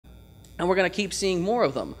And we're going to keep seeing more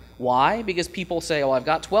of them. Why? Because people say, oh, I've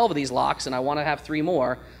got 12 of these locks and I want to have 3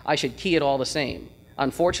 more. I should key it all the same.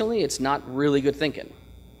 Unfortunately, it's not really good thinking.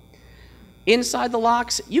 Inside the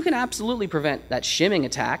locks, you can absolutely prevent that shimming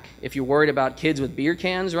attack. If you're worried about kids with beer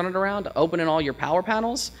cans running around opening all your power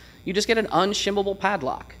panels, you just get an unshimmable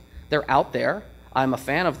padlock. They're out there. I'm a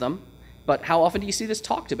fan of them. But how often do you see this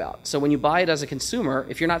talked about? So when you buy it as a consumer,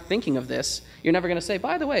 if you're not thinking of this, you're never going to say,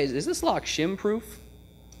 by the way, is this lock shim-proof?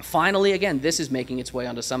 Finally, again, this is making its way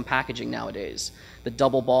onto some packaging nowadays. The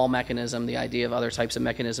double ball mechanism, the idea of other types of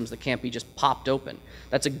mechanisms that can't be just popped open.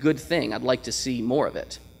 That's a good thing. I'd like to see more of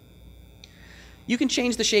it. You can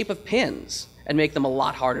change the shape of pins and make them a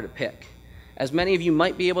lot harder to pick. As many of you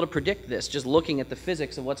might be able to predict this just looking at the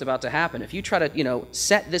physics of what's about to happen. If you try to,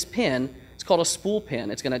 set this pin, it's called a spool pin.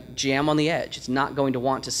 It's going to jam on the edge. It's not going to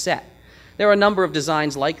want to set. There are a number of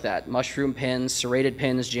designs like that. Mushroom pins, serrated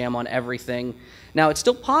pins jam on everything. Now, it's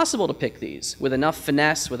still possible to pick these with enough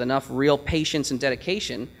finesse, with enough real patience and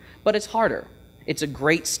dedication, but it's harder. It's a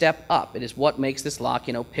great step up. It is what makes this lock,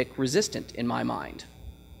 pick resistant in my mind.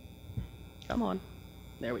 Come on.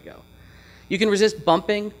 There we go. You can resist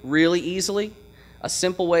bumping really easily. A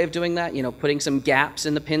simple way of doing that, putting some gaps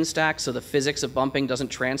in the pin stack so the physics of bumping doesn't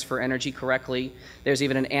transfer energy correctly. There's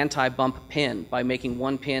even an anti-bump pin by making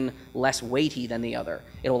one pin less weighty than the other.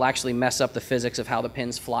 It will actually mess up the physics of how the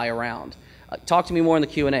pins fly around. Talk to me more in the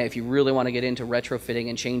Q&A if you really want to get into retrofitting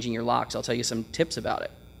and changing your locks. I'll tell you some tips about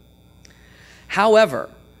it. However,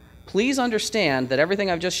 please understand that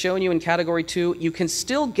everything I've just shown you in Category 2, you can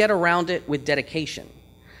still get around it with dedication.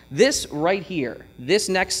 This right here, this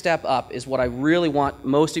next step up is what I really want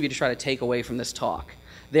most of you to try to take away from this talk.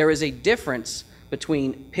 There is a difference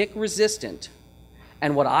between pick resistant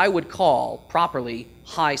and what I would call properly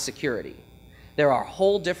high security. There are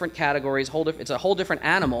whole different categories, it's a whole different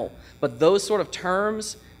animal, but those sort of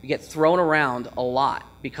terms get thrown around a lot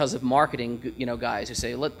because of marketing, guys who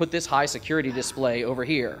say, let's put this high security display over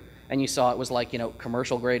here. And you saw it was like,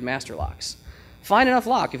 commercial grade master locks. Fine enough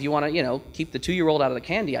lock if you want to, keep the 2-year-old out of the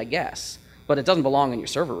candy, I guess, but it doesn't belong in your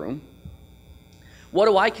server room. What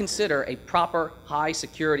do I consider a proper high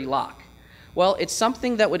security lock? Well, it's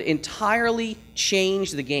something that would entirely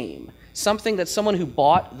change the game. Something that someone who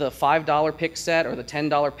bought the $5 pick set or the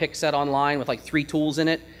 $10 pick set online with like 3 tools in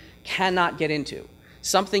it cannot get into.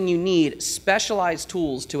 Something you need specialized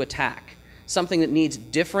tools to attack. Something that needs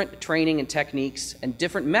different training and techniques and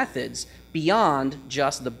different methods beyond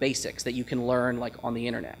just the basics that you can learn like on the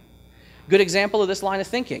internet. Good example of this line of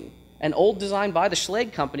thinking, an old design by the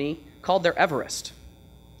Schlage company called their Everest.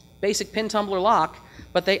 Basic pin tumbler lock,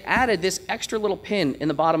 but they added this extra little pin in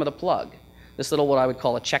the bottom of the plug, this little what I would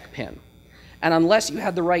call a check pin. And unless you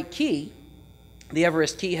had the right key, the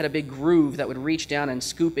Everest key had a big groove that would reach down and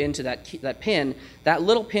scoop into that pin. That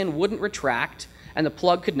little pin wouldn't retract and the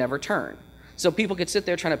plug could never turn. So people could sit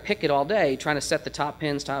there trying to pick it all day, trying to set the top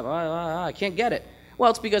pins, I can't get it.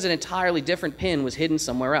 Well, it's because an entirely different pin was hidden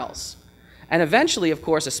somewhere else. And eventually, of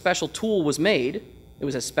course, a special tool was made. It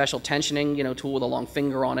was a special tensioning, tool with a long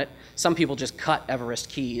finger on it. Some people just cut Everest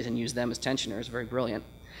keys and use them as tensioners, very brilliant.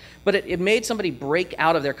 But it made somebody break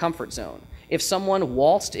out of their comfort zone. If someone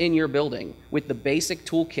waltzed in your building with the basic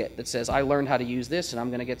toolkit that says, I learned how to use this and I'm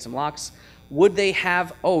going to get some locks, would they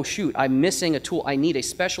have, oh shoot, I'm missing a tool, I need a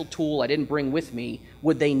special tool I didn't bring with me,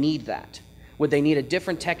 would they need that? Would they need a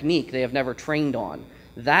different technique they have never trained on?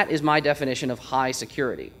 That is my definition of high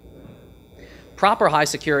security. Proper high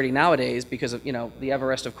security nowadays, because of, the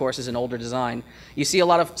Everest, of course, is an older design, you see a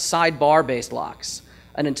lot of sidebar-based locks.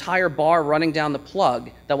 An entire bar running down the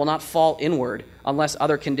plug that will not fall inward unless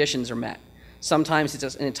other conditions are met. Sometimes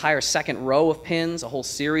it's an entire second row of pins, a whole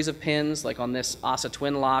series of pins, like on this ASA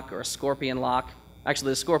twin lock or a Scorpion lock.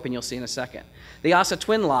 Actually, the Scorpion you'll see in a second. The ASA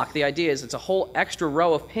twin lock, the idea is it's a whole extra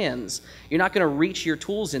row of pins. You're not going to reach your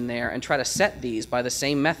tools in there and try to set these by the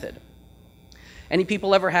same method. Any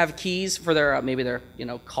people ever have keys for their, maybe their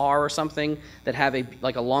car or something that have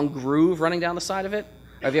like a long groove running down the side of it?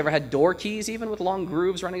 Or have you ever had door keys even with long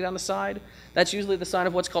grooves running down the side? That's usually the sign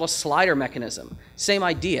of what's called a slider mechanism. Same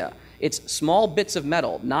idea. It's small bits of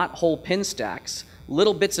metal, not whole pin stacks,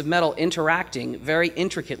 little bits of metal interacting very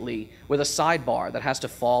intricately with a sidebar that has to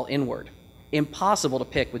fall inward. Impossible to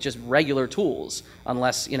pick with just regular tools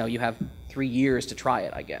unless, you have 3 years to try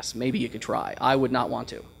it, I guess. Maybe you could try. I would not want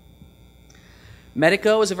to.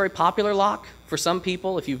 Medico is a very popular lock for some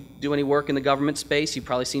people. If you do any work in the government space, you've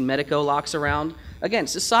probably seen Medico locks around. Again,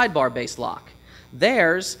 it's a sidebar-based lock.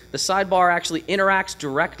 Theirs, the sidebar actually interacts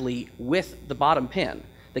directly with the bottom pin.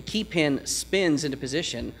 The key pin spins into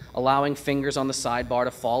position, allowing fingers on the sidebar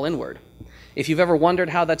to fall inward. If you've ever wondered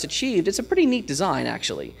how that's achieved, it's a pretty neat design,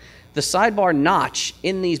 actually. The sidebar notch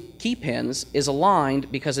in these key pins is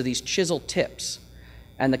aligned because of these chisel tips,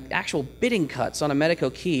 and the actual bitting cuts on a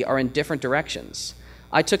Medeco key are in different directions.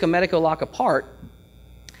 I took a Medeco lock apart,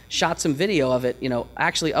 shot some video of it,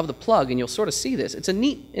 actually of the plug, and you'll sort of see this. It's a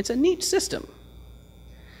neat system.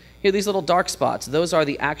 Here are these little dark spots. Those are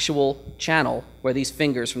the actual channel where these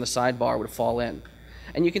fingers from the sidebar would fall in.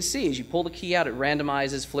 And you can see as you pull the key out, it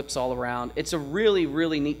randomizes, flips all around. It's a really,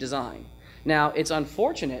 really neat design. Now, it's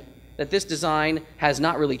unfortunate that this design has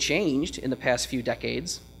not really changed in the past few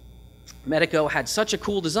decades. Medeco had such a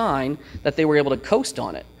cool design that they were able to coast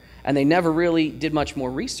on it, and they never really did much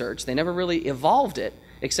more research. They never really evolved it,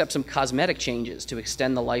 except some cosmetic changes to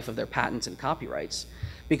extend the life of their patents and copyrights.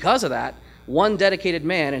 Because of that, one dedicated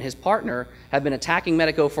man and his partner have been attacking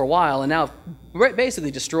Medeco for a while and now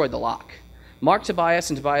basically destroyed the lock. Mark Tobias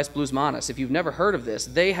and Tobias Blusmanis, if you've never heard of this,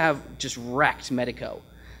 they have just wrecked Medeco.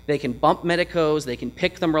 They can bump Medecos, they can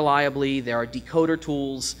pick them reliably, there are decoder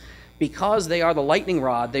tools. Because they are the lightning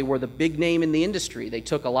rod, they were the big name in the industry. They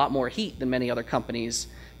took a lot more heat than many other companies,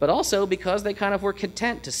 but also because they kind of were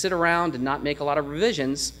content to sit around and not make a lot of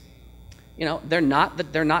revisions. They're not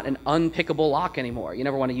an unpickable lock anymore. You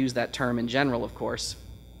never want to use that term in general, of course,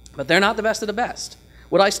 but they're not the best of the best.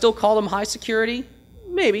 Would I still call them high security?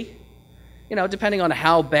 Maybe. Depending on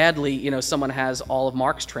how badly, someone has all of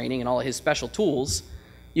Mark's training and all of his special tools,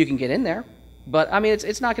 you can get in there. But, I mean,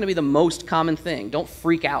 it's not going to be the most common thing. Don't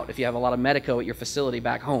freak out if you have a lot of Medeco at your facility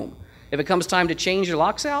back home. If it comes time to change your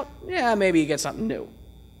locks out, yeah, maybe you get something new.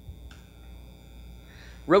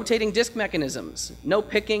 Rotating disc mechanisms. No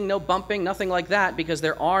picking, no bumping, nothing like that, because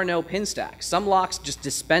there are no pin stacks. Some locks just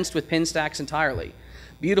dispensed with pin stacks entirely.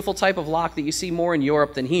 Beautiful type of lock that you see more in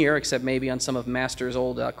Europe than here, except maybe on some of Master's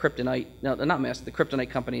old Kryptonite, no, not Master, the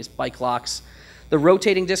Kryptonite company's bike locks. The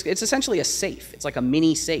rotating disc, it's essentially a safe. It's like a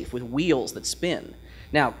mini safe with wheels that spin.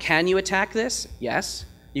 Now, can you attack this? Yes.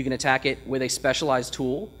 You can attack it with a specialized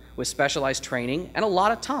tool, with specialized training, and a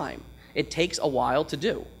lot of time. It takes a while to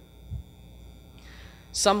do.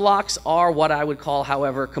 Some locks are what I would call,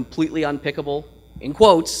 however, completely unpickable. In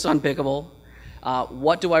quotes, unpickable.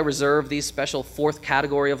 What do I reserve these special fourth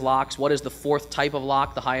category of locks? What is the fourth type of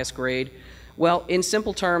lock, the highest grade? Well, in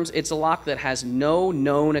simple terms, it's a lock that has no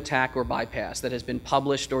known attack or bypass that has been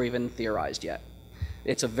published or even theorized yet.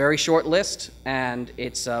 It's a very short list, and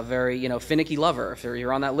it's a very finicky lover. If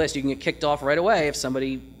you're on that list, you can get kicked off right away if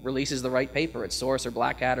somebody releases the right paper at Source or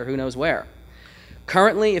Black Hat or who knows where.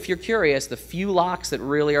 Currently, if you're curious, the few locks that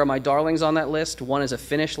really are my darlings on that list, one is a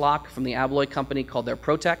Finnish lock from the Abloy company called their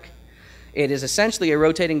Protec. It is essentially a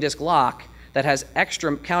rotating disc lock that has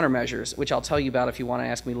extra countermeasures, which I'll tell you about if you want to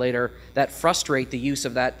ask me later, that frustrate the use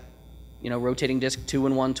of that rotating disc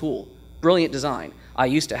 2-in-1 tool. Brilliant design. I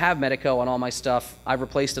used to have Medeco on all my stuff. I've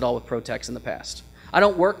replaced it all with Protecs in the past. I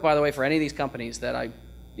don't work, by the way, for any of these companies that I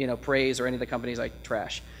praise or any of the companies I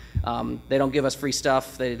trash. They don't give us free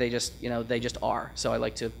stuff. They just are. So I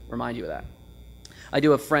like to remind you of that. I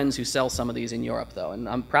do have friends who sell some of these in Europe, though, and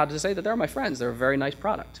I'm proud to say that they're my friends. They're a very nice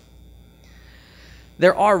product.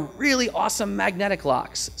 There are really awesome magnetic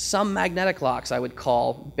locks. Some magnetic locks I would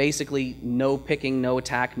call basically no picking, no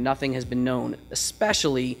attack, nothing has been known.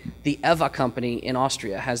 Especially the EVA company in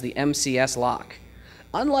Austria has the MCS lock.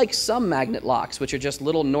 Unlike some magnet locks, which are just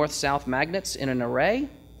little north-south magnets in an array,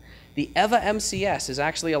 the EVA MCS is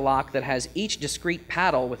actually a lock that has each discrete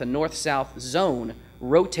paddle with a north-south zone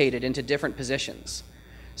rotated into different positions.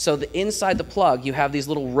 So inside the plug, you have these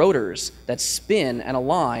little rotors that spin and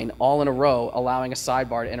align all in a row, allowing a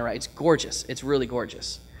sidebar to interact. It's gorgeous. It's really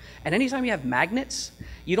gorgeous. And anytime you have magnets,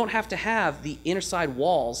 you don't have to have the inner side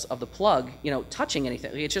walls of the plug, touching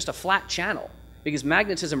anything. It's just a flat channel because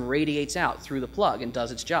magnetism radiates out through the plug and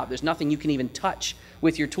does its job. There's nothing you can even touch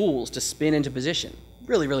with your tools to spin into position.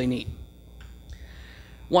 Really, really neat.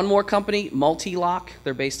 One more company, Multi-Lock.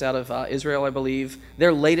 They're based out of Israel, I believe.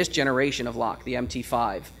 Their latest generation of lock, the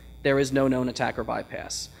MT5, there is no known attack or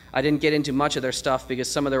bypass. I didn't get into much of their stuff because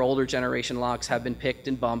some of their older generation locks have been picked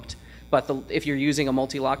and bumped. But if you're using a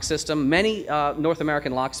Multi-Lock system, many North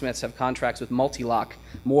American locksmiths have contracts with Multi-Lock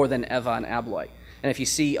more than EVA and Abloy. And if you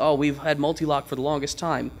see, oh, we've had Multi-Lock for the longest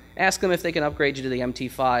time, ask them if they can upgrade you to the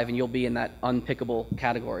MT5, and you'll be in that unpickable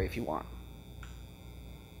category if you want.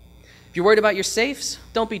 If you're worried about your safes,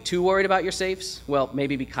 don't be too worried about your safes. Well,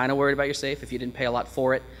 maybe be kind of worried about your safe if you didn't pay a lot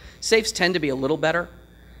for it. Safes tend to be a little better.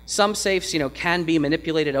 Some safes, can be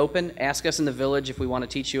manipulated open. Ask us in the village if we want to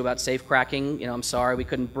teach you about safe cracking. I'm sorry we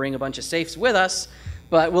couldn't bring a bunch of safes with us,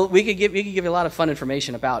 but we could give you a lot of fun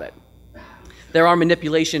information about it. There are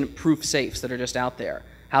manipulation-proof safes that are just out there.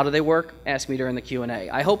 How do they work? Ask me during the Q&A.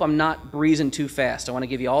 I hope I'm not breezing too fast. I want to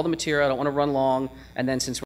give you all the material. I don't want to run long, and then since